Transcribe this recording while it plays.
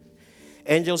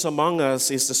Angels Among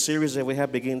Us is the series that we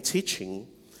have begun teaching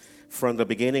from the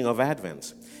beginning of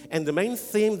Advent. And the main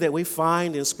theme that we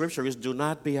find in Scripture is do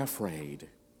not be afraid.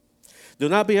 Do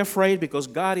not be afraid because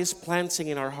God is planting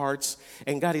in our hearts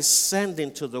and God is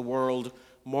sending to the world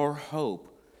more hope.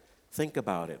 Think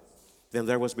about it than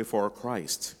there was before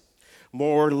Christ.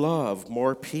 More love,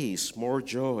 more peace, more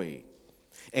joy,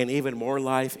 and even more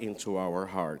life into our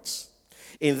hearts.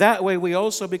 In that way, we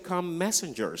also become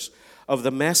messengers of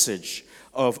the message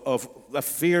of a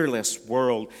fearless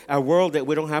world, a world that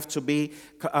we don't have to be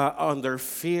under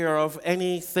fear of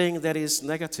anything that is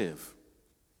negative,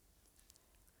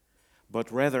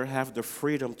 but rather have the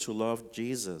freedom to love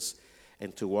Jesus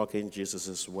and to walk in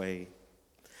Jesus' way.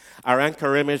 Our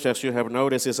anchor image, as you have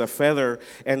noticed, is a feather,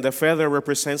 and the feather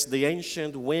represents the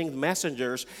ancient winged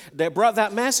messengers that brought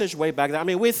that message way back then. I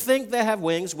mean, we think they have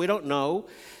wings. We don't know.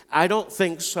 I don't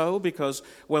think so, because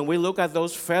when we look at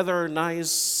those feather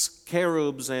nice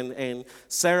cherubs and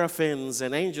seraphims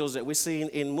and angels that we see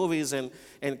in movies and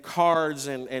cards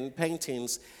and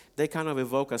paintings, they kind of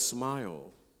evoke a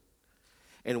smile.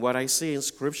 And what I see in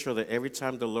Scripture, that every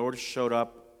time the Lord showed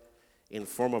up in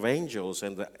form of angels,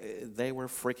 and they were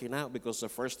freaking out because the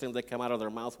first thing that came out of their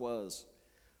mouth was,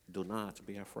 do not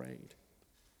be afraid.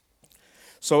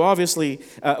 So obviously,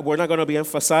 we're not going to be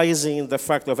emphasizing the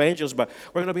fact of angels, but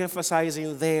we're going to be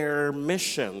emphasizing their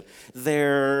mission,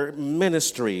 their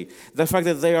ministry, the fact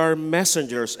that they are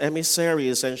messengers,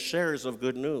 emissaries, and sharers of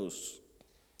good news.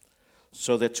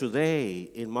 So that today,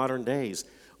 in modern days,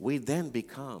 we then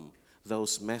become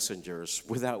those messengers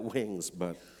without wings,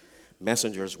 but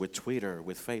messengers with Twitter,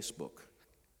 with Facebook,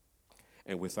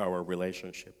 and with our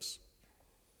relationships.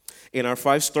 In our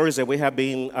 5 stories that we have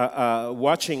been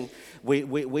watching,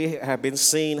 we have been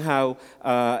seeing how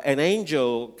an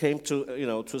angel came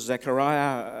to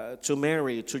Zechariah, to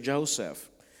Mary, to Joseph,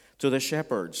 to the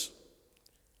shepherds,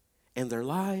 and their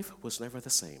life was never the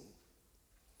same.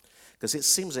 Because it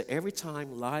seems that every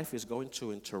time life is going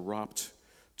to interrupt,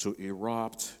 to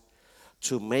erupt,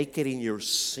 to make it in your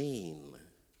scene,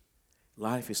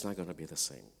 life is not going to be the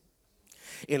same.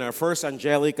 In our first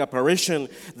angelic apparition,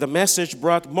 the message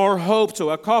brought more hope to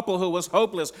a couple who was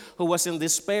hopeless, who was in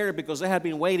despair because they had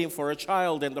been waiting for a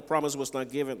child and the promise was not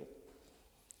given.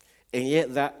 And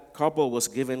yet that couple was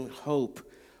given hope,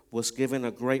 was given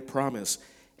a great promise,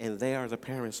 and they are the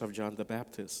parents of John the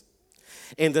Baptist.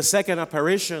 In the second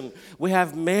apparition, we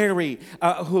have Mary,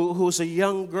 who's a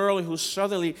young girl who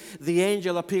suddenly the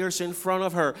angel appears in front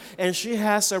of her. And she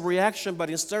has a reaction, but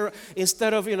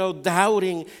instead of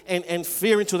doubting and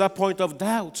fearing to that point of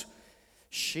doubt,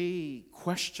 she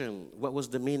questioned what was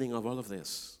the meaning of all of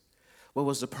this. What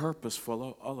was the purpose for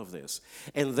all of this?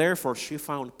 And therefore, she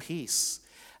found peace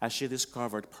as she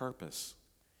discovered purpose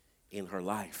in her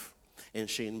life. And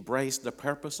she embraced the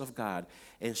purpose of God,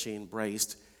 and she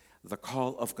embraced the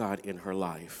call of God in her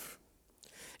life.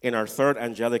 In our third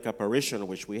angelic apparition,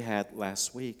 which we had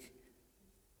last week,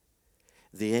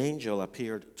 the angel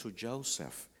appeared to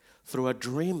Joseph through a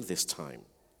dream this time.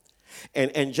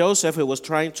 And Joseph, who was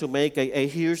trying to make a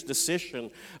huge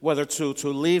decision whether to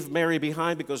leave Mary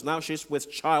behind because now she's with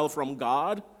child from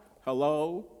God.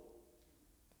 Hello?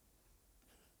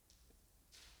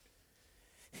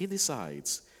 He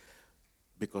decides,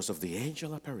 because of the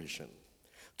angel apparition,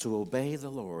 to obey the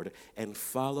Lord and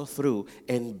follow through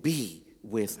and be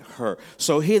with her.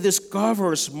 So he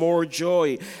discovers more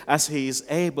joy as he is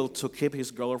able to keep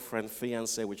his girlfriend,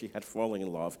 fiancé, which he had fallen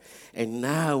in love, and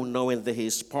now knowing that he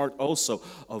is part also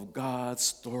of God's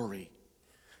story.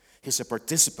 He's a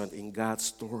participant in God's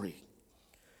story.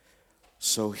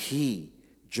 So he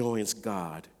joins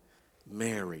God,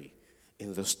 Mary,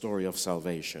 in the story of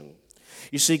salvation.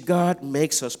 You see, God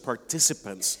makes us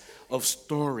participants of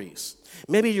stories.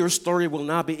 Maybe your story will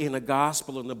not be in a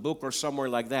gospel, in a book, or somewhere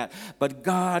like that. But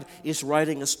God is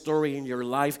writing a story in your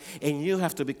life, and you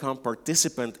have to become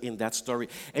participant in that story.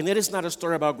 And it is not a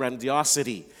story about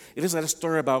grandiosity. It is not a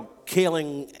story about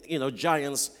killing,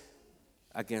 giants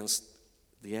against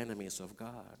the enemies of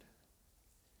God.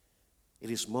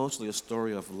 It is mostly a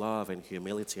story of love and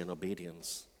humility and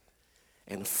obedience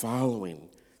and following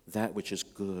that which is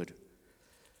good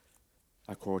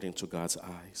according to God's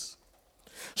eyes.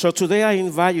 So today I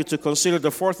invite you to consider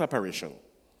the fourth apparition,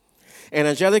 an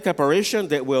angelic apparition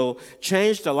that will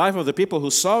change the life of the people who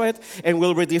saw it and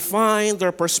will redefine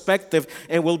their perspective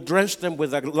and will drench them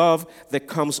with a love that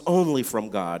comes only from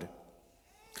God.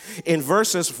 In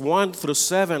verses 1 through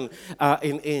 7,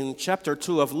 in chapter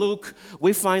 2 of Luke,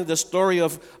 we find the story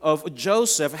of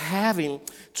Joseph having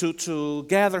to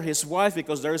gather his wife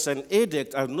because there's an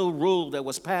edict, a new rule that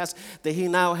was passed that he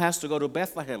now has to go to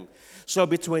Bethlehem. So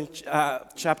between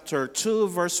chapter 2,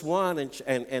 verse 1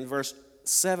 and verse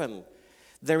 7,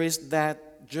 there is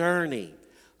that journey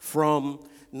from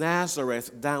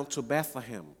Nazareth down to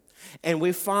Bethlehem. And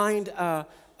we find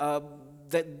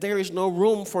that there is no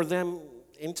room for them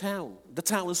in town. The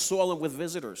town is swollen with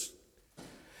visitors.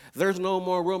 There's no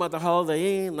more room at the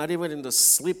Holiday Inn, not even in the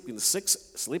Sleep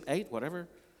 8, whatever.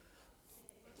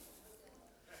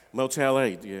 Motel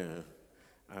 8, yeah.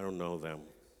 I don't know them.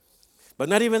 But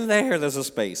not even there's a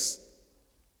space.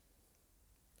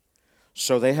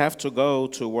 So they have to go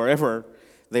to wherever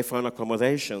they find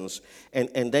accommodations,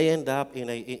 and they end up in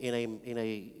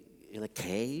a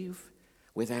cave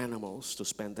with animals to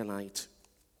spend the night.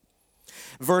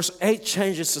 Verse 8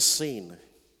 changes the scene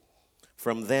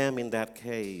from them in that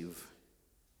cave.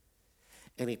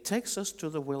 And it takes us to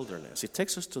the wilderness. It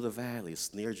takes us to the valleys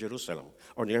near Jerusalem,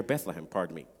 or near Bethlehem,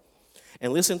 pardon me.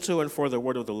 And listen to and for the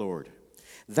word of the Lord.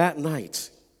 That night,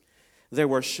 there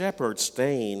were shepherds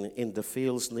staying in the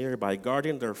fields nearby,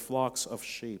 guarding their flocks of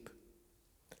sheep.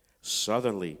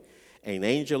 Suddenly, an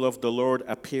angel of the Lord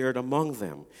appeared among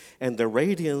them, and the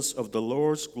radiance of the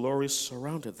Lord's glory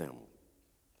surrounded them.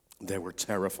 They were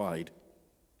terrified.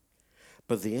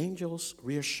 But the angels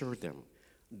reassured them.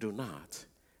 Do not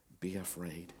be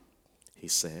afraid, he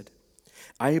said.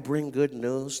 I bring good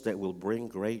news that will bring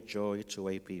great joy to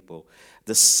a people.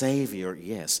 The Savior,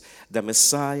 yes, the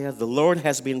Messiah, the Lord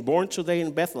has been born today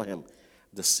in Bethlehem,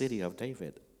 the city of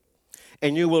David.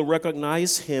 And you will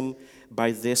recognize him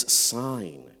by this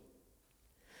sign.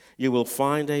 You will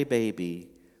find a baby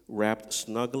wrapped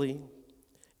snugly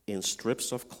in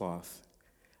strips of cloth,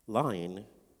 lying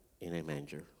in a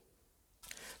manger.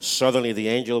 Suddenly the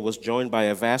angel was joined by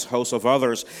a vast host of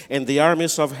others and the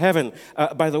armies of heaven.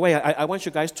 By the way, I want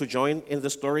you guys to join in the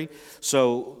story.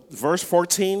 So verse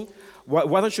 14,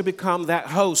 why don't you become that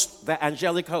host, that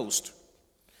angelic host?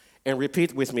 And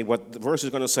repeat with me what the verse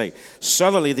is going to say.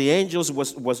 Suddenly the angels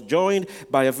was joined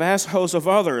by a vast host of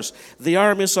others, the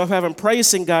armies of heaven,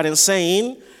 praising God and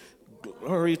saying,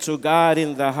 glory to God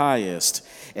in the highest,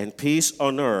 and peace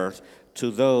on earth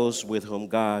to those with whom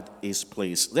God is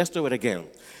pleased. Let's do it again.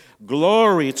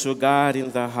 Glory to God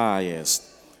in the highest,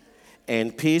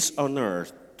 and peace on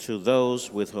earth to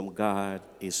those with whom God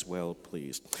is well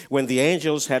pleased. When the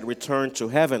angels had returned to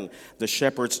heaven, the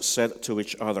shepherds said to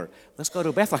each other, let's go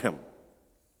to Bethlehem.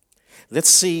 Let's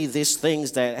see these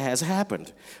things that has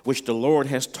happened, which the Lord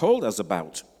has told us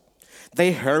about.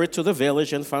 They hurried to the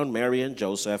village and found Mary and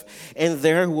Joseph, and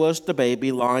there was the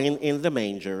baby lying in the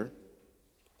manger.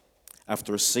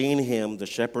 After seeing him, the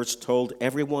shepherds told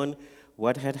everyone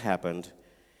what had happened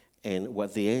and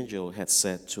what the angel had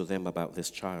said to them about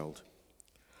this child.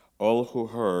 All who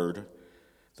heard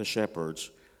the shepherds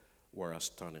were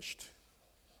astonished.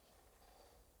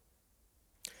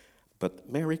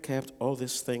 But Mary kept all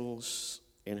these things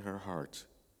in her heart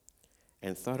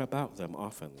and thought about them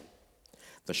often.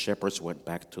 The shepherds went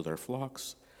back to their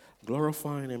flocks,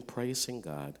 glorifying and praising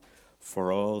God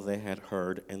for all they had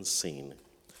heard and seen.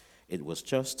 It was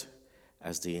just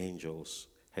as the angels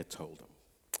had told them.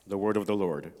 The word of the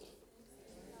Lord.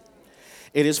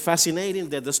 It is fascinating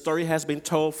that the story has been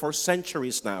told for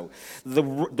centuries now. The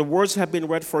words have been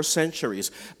read for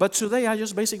centuries. But today I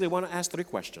just basically want to ask 3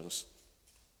 questions.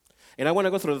 And I want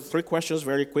to go through the 3 questions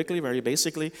very quickly, very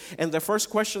basically. And the first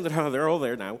question they're all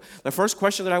there now. The first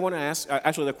question that I want to ask,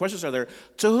 actually the questions are there.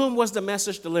 To whom was the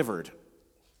message delivered?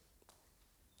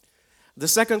 The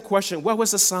second question, what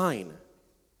was the sign?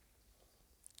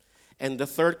 And the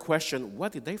third question,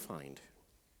 what did they find?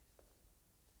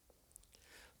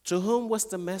 To whom was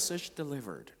the message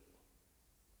delivered?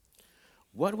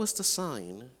 What was the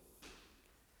sign?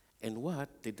 And what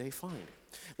did they find?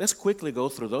 Let's quickly go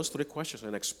through those 3 questions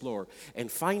and explore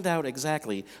and find out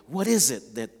exactly what is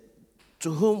it that,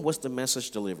 to whom was the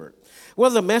message delivered?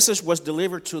 Well, the message was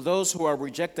delivered to those who are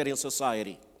rejected in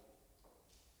society.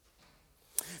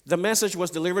 The message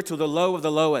was delivered to the low of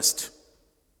the lowest.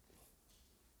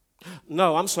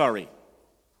 No, I'm sorry.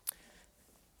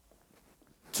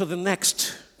 To the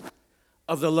next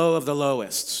of the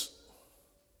lowest.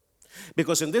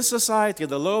 Because in this society,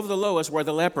 the low of the lowest were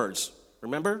the lepers.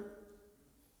 Remember?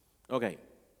 Okay.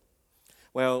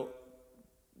 Well,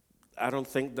 I don't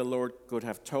think the Lord could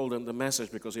have told them the message,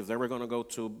 because if they were going to go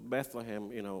to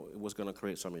Bethlehem, it was going to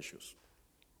create some issues.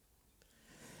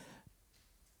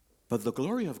 But the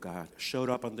glory of God showed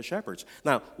up on the shepherds.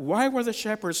 Now, why were the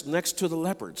shepherds next to the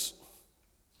lepers?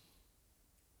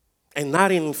 And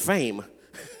not in fame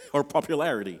or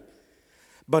popularity,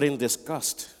 but in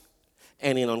disgust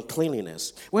and in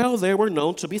uncleanliness. Well, they were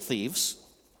known to be thieves.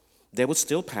 They would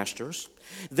steal pastures.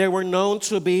 They were known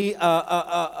to be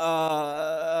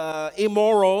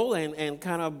immoral and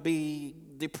kind of be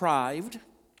deprived.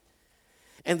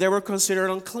 And they were considered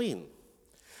unclean.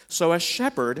 So a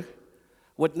shepherd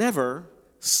would never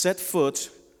set foot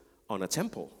on a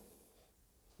temple.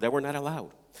 They were not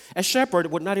allowed. A shepherd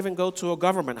would not even go to a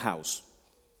government house.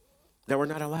 They were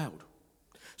not allowed.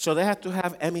 So they had to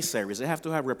have emissaries. They have to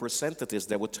have representatives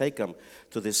that would take them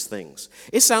to these things.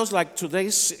 It sounds like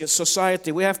today's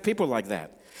society, we have people like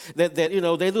that. That they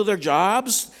do their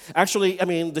jobs. Actually,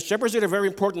 the shepherds did a very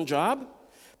important job.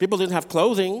 People didn't have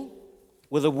clothing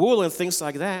with the wool and things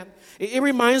like that. It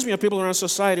reminds me of people in our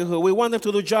society who we want them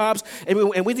to do jobs,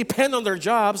 and we depend on their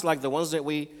jobs, like the ones that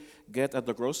we get at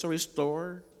the grocery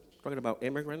store, talking about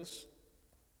immigrants.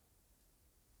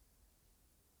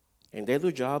 And they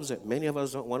do jobs that many of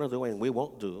us don't want to do and we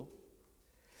won't do.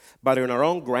 But in our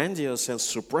own grandiose and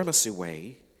supremacy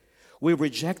way, we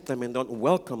reject them and don't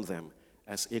welcome them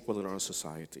as equal in our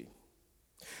society.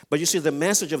 But you see, the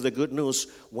message of the good news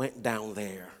went down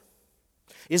there.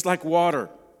 It's like water.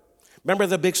 Remember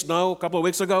the big snow a couple of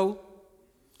weeks ago?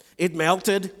 It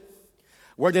melted.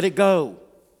 Where did it go?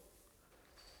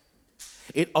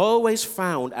 It always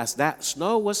found, as that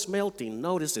snow was melting,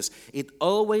 notice this, it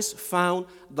always found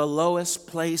the lowest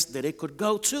place that it could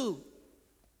go to.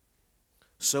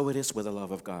 So it is with the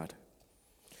love of God.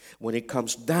 When it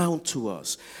comes down to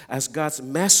us, as God's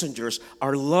messengers,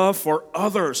 our love for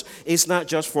others is not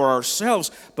just for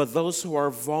ourselves, but those who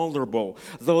are vulnerable,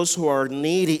 those who are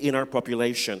needy in our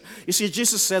population. You see,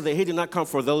 Jesus said that he did not come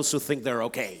for those who think they're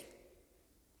okay.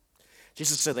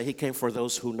 Jesus said that he came for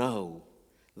those who know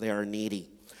they are needy,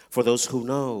 for those who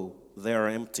know they are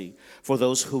empty, for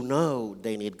those who know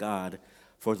they need God,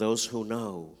 for those who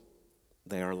know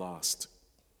they are lost.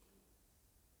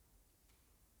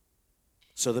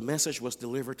 So the message was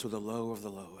delivered to the low of the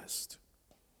lowest.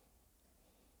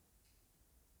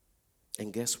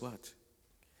 And guess what?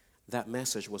 That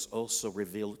message was also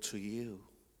revealed to you.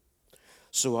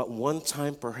 So at one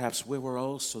time, perhaps, we were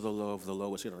also the low of the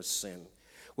lowest in our sin.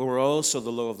 We were also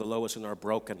the low of the lowest in our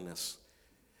brokenness.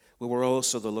 We were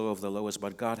also the low of the lowest,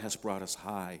 but God has brought us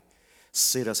high,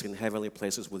 sit us in heavenly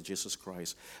places with Jesus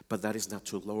Christ. But that is not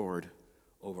to lord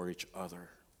over each other.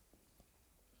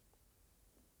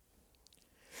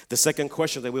 The second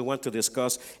question that we want to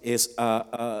discuss is,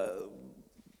 what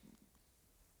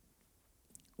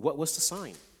was the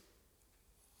sign?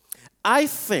 I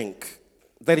think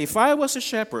that if I was a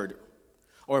shepherd,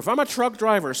 or if I'm a truck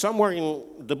driver somewhere in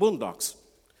the boondocks,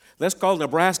 let's call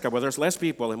Nebraska, where there's less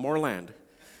people and more land,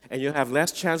 and you have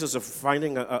less chances of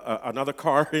finding another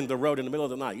car in the road in the middle of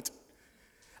the night,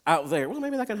 out there, well,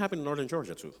 maybe that can happen in northern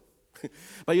Georgia too.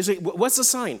 But you see, what's the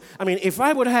sign? If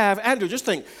I would have, Andrew, just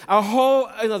think, a whole,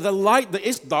 the light,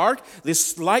 it's dark,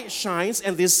 this light shines,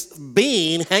 and this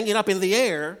being hanging up in the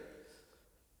air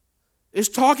is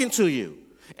talking to you.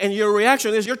 And your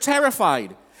reaction is you're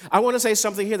terrified. I want to say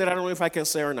something here that I don't know if I can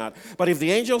say or not. But if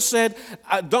the angel said,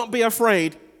 don't be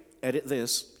afraid, edit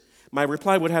this, my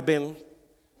reply would have been,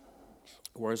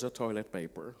 where's the toilet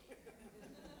paper?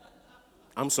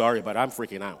 I'm sorry, but I'm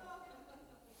freaking out.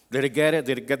 Did it get it?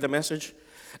 Did it get the message?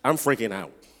 I'm freaking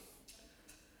out.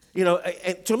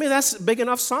 And to me, that's a big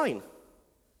enough sign.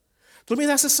 To me,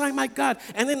 that's a sign, my God.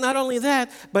 And then not only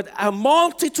that, but a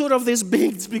multitude of these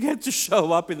beings began to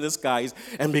show up in the skies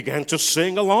and began to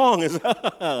sing along.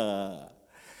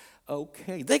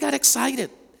 Okay. They got excited.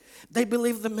 They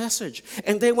believed the message.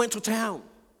 And they went to town.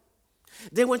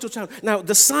 Now,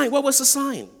 the sign, what was the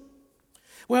sign?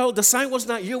 Well, the sign was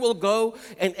not, you will go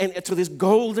and to this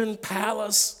golden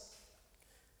palace,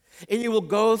 and you will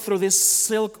go through this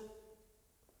silk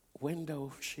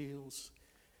window shields,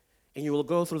 and you will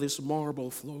go through these marble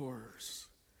floors,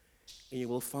 and you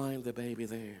will find the baby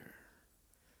there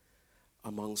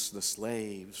amongst the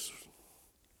slaves.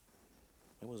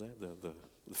 What was that?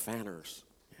 The fanners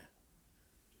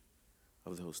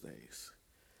of those days.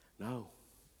 No.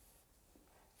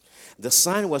 The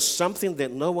sign was something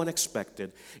that no one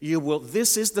expected.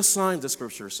 This is the sign, the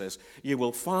scripture says. You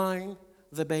will find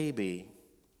the baby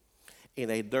in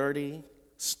a dirty,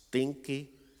 stinky,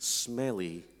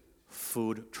 smelly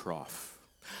food trough.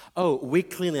 Oh, we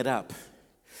clean it up.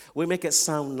 We make it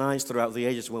sound nice throughout the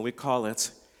ages when we call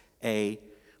it a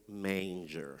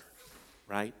manger,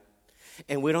 right?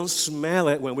 And we don't smell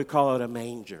it when we call it a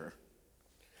manger.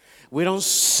 We don't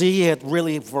see it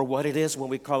really for what it is when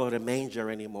we call it a manger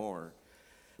anymore.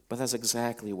 But that's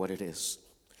exactly what it is.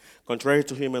 Contrary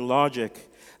to human logic,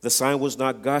 The sign was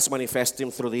not God's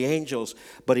manifesting through the angels,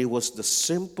 but it was the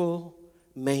simple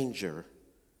manger.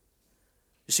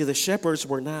 You see, the shepherds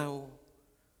were now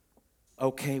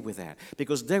okay with that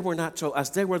because they were not told, as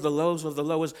they were the lowest of the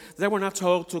lowest, they were not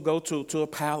told to go to a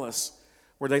palace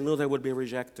where they knew they would be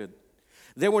rejected.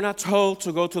 They were not told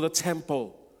to go to the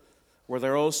temple where they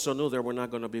also knew they were not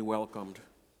going to be welcomed.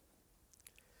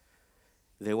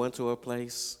 They went to a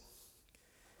place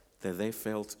that they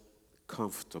felt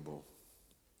comfortable.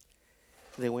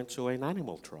 They went to an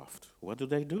animal trough. What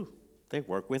do? They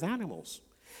work with animals.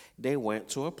 They went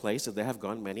to a place that they have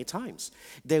gone many times.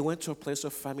 They went to a place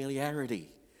of familiarity.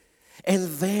 And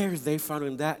there they found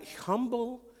in that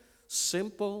humble,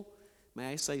 simple,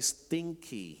 may I say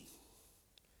stinky,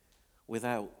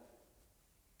 without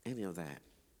any of that,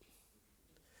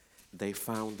 they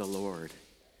found the Lord.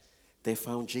 They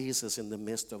found Jesus in the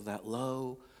midst of that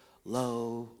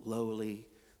lowly,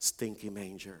 stinky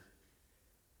manger.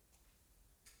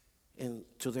 And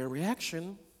to their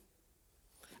reaction,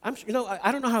 I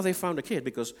don't know how they found the kid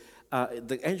because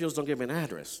the angels don't give an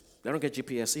address. They don't get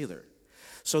GPS either.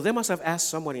 So they must have asked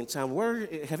someone in town,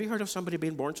 have you heard of somebody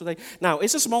being born today? Now,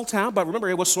 it's a small town, but remember,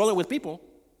 it was swollen with people.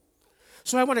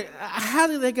 So I wonder, how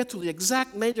did they get to the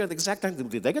exact manger at the exact time?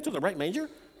 Did they get to the right manger?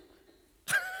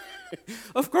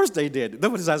 Of course they did.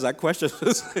 Nobody's asked that question.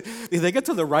 Did they get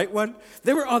to the right one?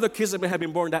 There were other kids that may have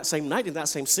been born that same night in that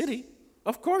same city.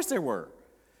 Of course there were.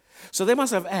 So they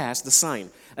must have asked the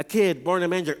sign, a kid born in a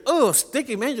manger. Oh,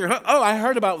 sticky manger. Huh? Oh, I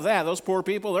heard about that. Those poor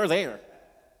people, they're there.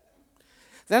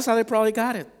 That's how they probably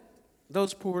got it.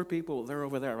 Those poor people, they're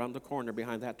over there around the corner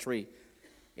behind that tree,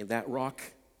 in that rock,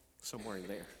 somewhere in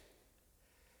there.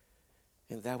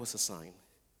 And that was a sign.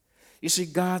 You see,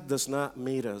 God does not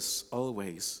meet us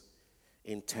always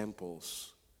in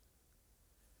temples.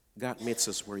 God meets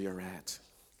us where you're at,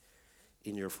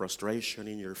 in your frustration,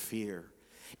 in your fear,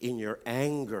 in your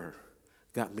anger.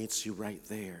 God meets you right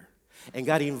there. And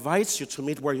God invites you to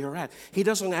meet where you're at. He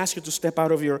doesn't ask you to step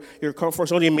out of your comfort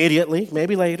zone immediately,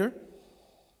 maybe later.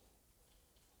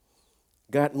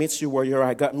 God meets you where you're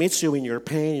at. God meets you in your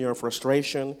pain, your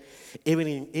frustration, even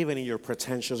in your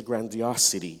pretentious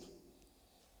grandiosity,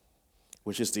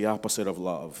 which is the opposite of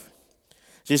love.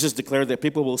 Jesus declared that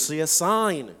people will see a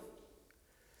sign.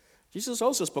 Jesus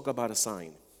also spoke about a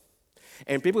sign.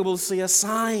 And people will see a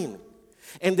sign.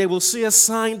 And they will see a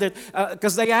sign that,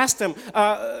 because they asked him,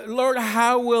 Lord,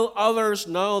 how will others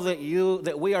know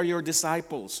that we are your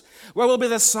disciples? What will be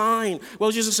the sign?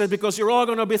 Well, Jesus said, because you're all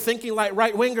going to be thinking like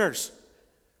right-wingers.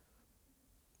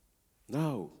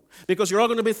 No. Because you're all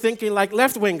going to be thinking like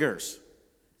left-wingers.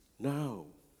 No.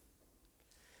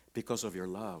 Because of your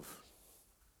love,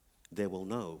 they will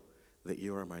know that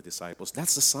you are my disciples.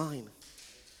 That's the sign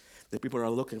that people are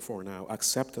looking for now,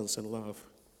 acceptance and love.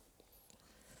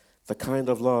 The kind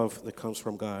of love that comes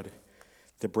from God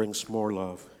that brings more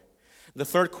love. The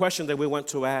third question that we want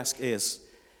to ask is,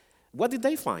 what did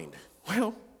they find?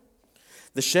 Well,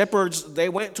 the shepherds, they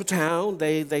went to town.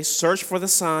 They searched for the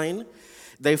sign.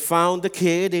 They found the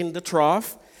kid in the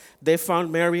trough. They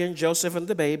found Mary and Joseph and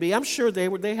the baby. I'm sure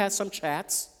they had some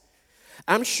chats.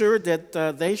 I'm sure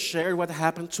that they shared what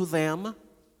happened to them,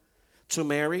 to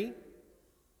Mary.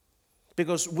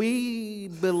 Because we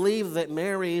believe that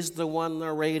Mary is the one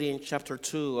narrating chapter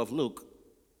 2 of Luke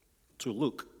to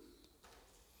Luke.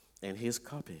 And he's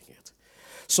copying it.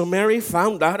 So Mary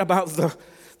found out about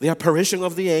the apparition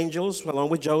of the angels along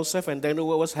with Joseph, and they knew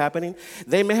what was happening.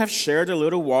 They may have shared a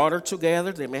little water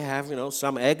together. They may have,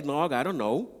 some eggnog. I don't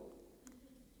know.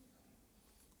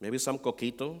 Maybe some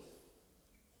coquito.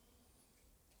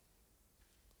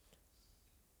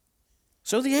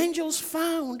 So the angels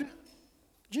found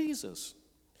Jesus.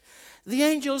 The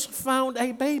angels found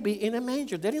a baby in a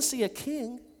manger. They didn't see a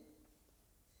king.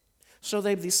 So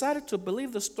they decided to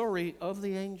believe the story of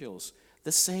the angels.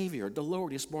 The Savior, the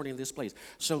Lord is born in this place.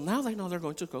 So now they know they're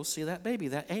going to go see that baby,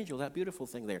 that angel, that beautiful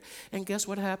thing there. And guess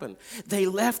what happened? They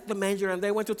left the manger and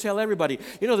they went to tell everybody.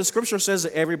 The scripture says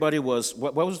that everybody was,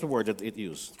 what was the word that it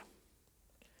used?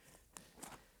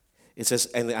 It says,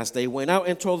 and as they went out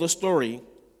and told the story,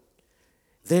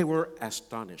 they were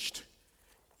astonished.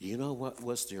 You know what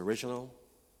was the original?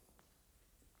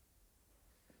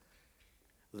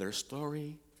 Their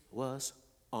story was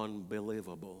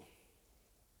unbelievable.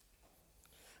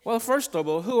 Well, first of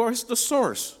all, who is the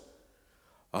source?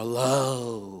 A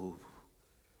low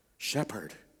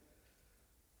shepherd.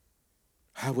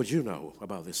 How would you know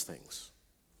about these things?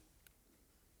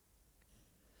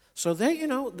 So they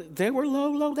were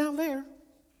low down there.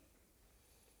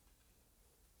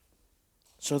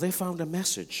 So they found a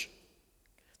message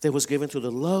that was given to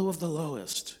the low of the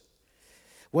lowest.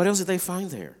 What else did they find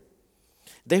there?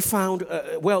 They found,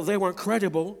 they weren't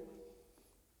credible,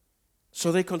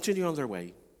 so they continue on their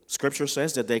way. Scripture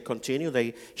says that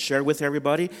they shared with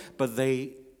everybody, but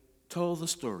they told the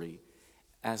story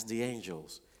as the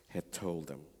angels had told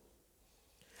them.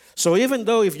 So even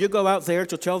though if you go out there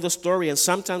to tell the story, and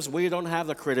sometimes we don't have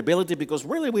the credibility, because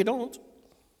really we don't,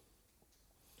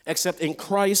 except in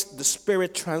Christ, the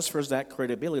Spirit transfers that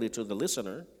credibility to the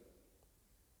listener.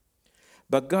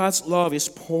 But God's love is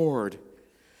poured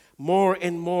more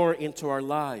and more into our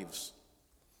lives,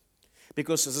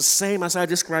 because it's the same as I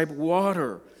described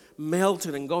water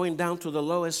melting and going down to the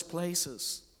lowest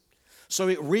places. So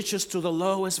it reaches to the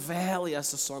lowest valley,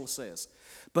 as the song says,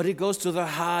 but it goes to the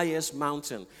highest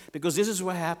mountain. Because this is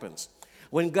what happens.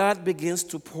 When God begins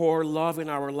to pour love in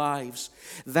our lives,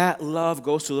 that love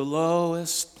goes to the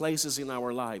lowest places in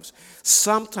our lives.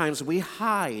 Sometimes we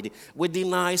hide, we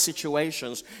deny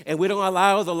situations, and we don't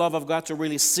allow the love of God to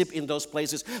really sip in those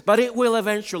places. But it will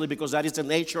eventually, because that is the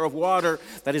nature of water,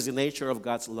 that is the nature of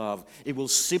God's love. It will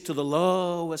sip to the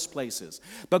lowest places.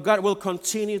 But God will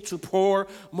continue to pour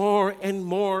more and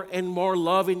more and more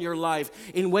love in your life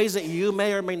in ways that you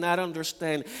may or may not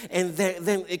understand. And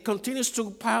then it continues to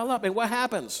pile up. And what happens?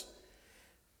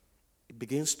 It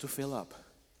begins to fill up.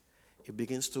 It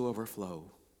begins to overflow.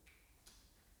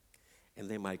 And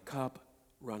then my cup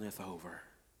runneth over.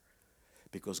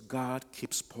 Because God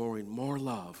keeps pouring more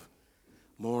love,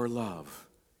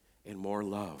 and more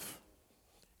love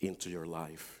into your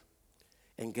life.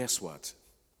 And guess what?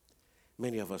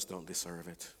 Many of us don't deserve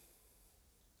it.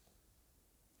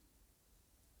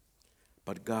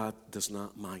 But God does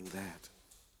not mind that.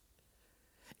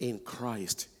 In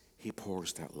Christ, He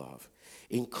pours that love.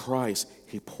 In Christ,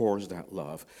 He pours that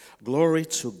love. Glory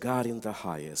to God in the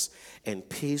highest, and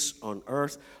peace on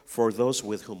earth for those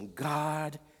with whom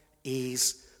God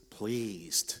is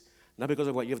pleased. Not because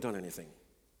of what you've done anything.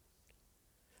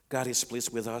 God is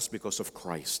pleased with us because of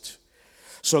Christ.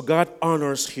 So God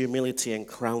honors humility and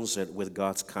crowns it with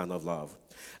God's kind of love.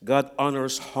 God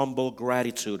honors humble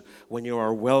gratitude when you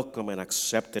are welcome and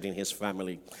accepted in His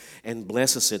family, and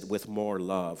blesses it with more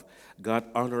love. God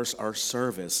honors our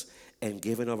service and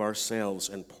giving of ourselves,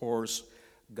 and pours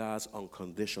God's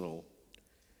unconditional,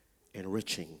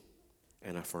 enriching,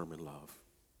 and affirming love.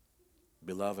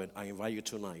 Beloved, I invite you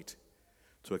tonight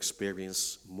to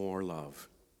experience more love.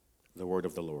 The word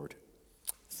of the Lord.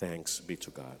 Thanks be to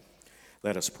God.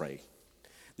 Let us pray.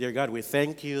 Dear God, we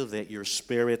thank you that your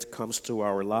Spirit comes to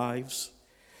our lives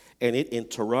and it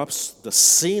interrupts the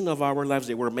scene of our lives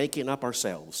that we're making up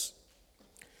ourselves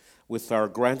with our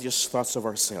grandiose thoughts of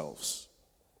ourselves.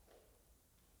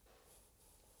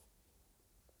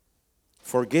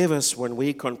 Forgive us when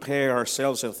we compare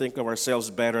ourselves and think of ourselves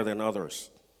better than others,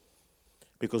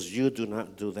 because you do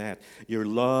not do that. Your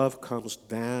love comes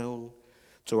down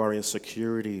to our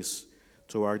insecurities,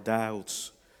 to our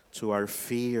doubts, to our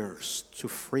fears, to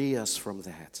free us from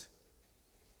that.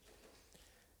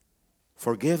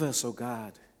 Forgive us, oh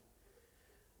God,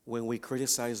 when we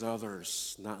criticize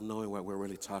others, not knowing what we're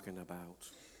really talking about.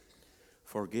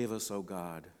 Forgive us, oh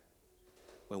God,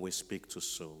 when we speak too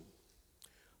soon.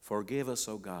 Forgive us,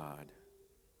 oh God,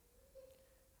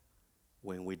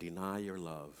 when we deny your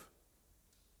love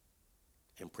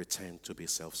and pretend to be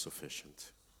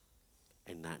self-sufficient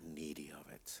and not needy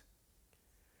of it.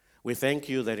 We thank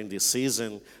you that in this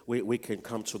season we can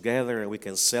come together and we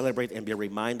can celebrate and be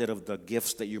reminded of the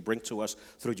gifts that you bring to us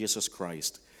through Jesus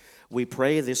Christ. We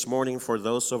pray this morning for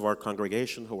those of our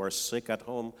congregation who are sick at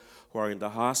home, who are in the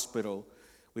hospital.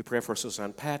 We pray for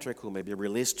Suzanne Patrick, who may be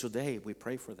released today. We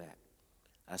pray for that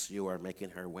as you are making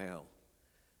her well.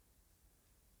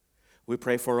 We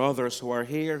pray for others who are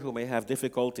here who may have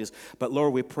difficulties. But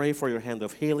Lord, we pray for your hand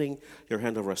of healing, your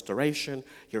hand of restoration,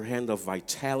 your hand of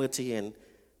vitality and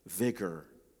vigor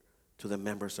to the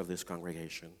members of this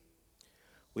congregation.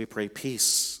 We pray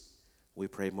peace. We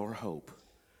pray more hope.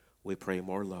 We pray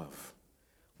more love.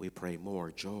 We pray more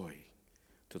joy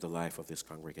to the life of this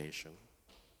congregation.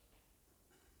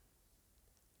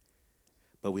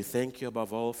 But we thank you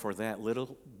above all for that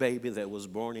little baby that was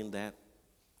born in that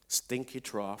stinky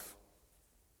trough,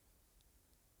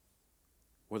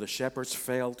 where the shepherds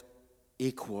felt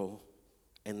equal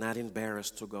and not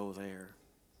embarrassed to go there.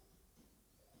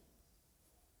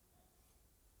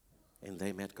 And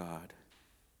they met God.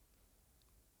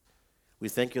 We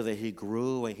thank you that he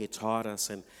grew and he taught us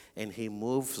and he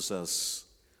moves us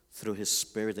through his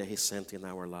Spirit that he sent in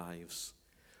our lives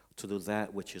to do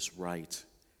that which is right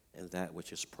and that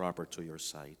which is proper to your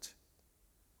sight.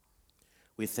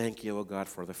 We thank you, O God,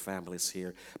 for the families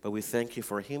here, but we thank you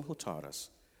for him who taught us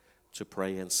to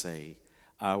pray and say,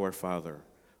 Our Father,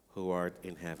 who art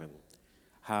in heaven,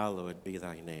 hallowed be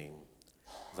thy name.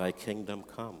 Thy kingdom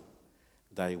come,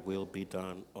 thy will be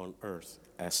done on earth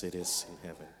as it is in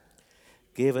heaven.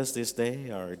 Give us this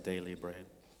day our daily bread,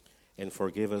 and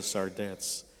forgive us our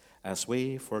debts as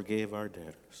we forgive our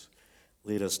debtors.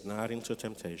 Lead us not into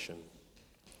temptation,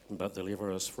 but deliver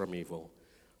us from evil.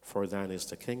 For thine is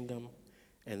the kingdom,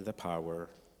 and the power,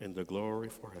 and the glory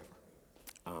forever.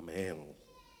 Amen.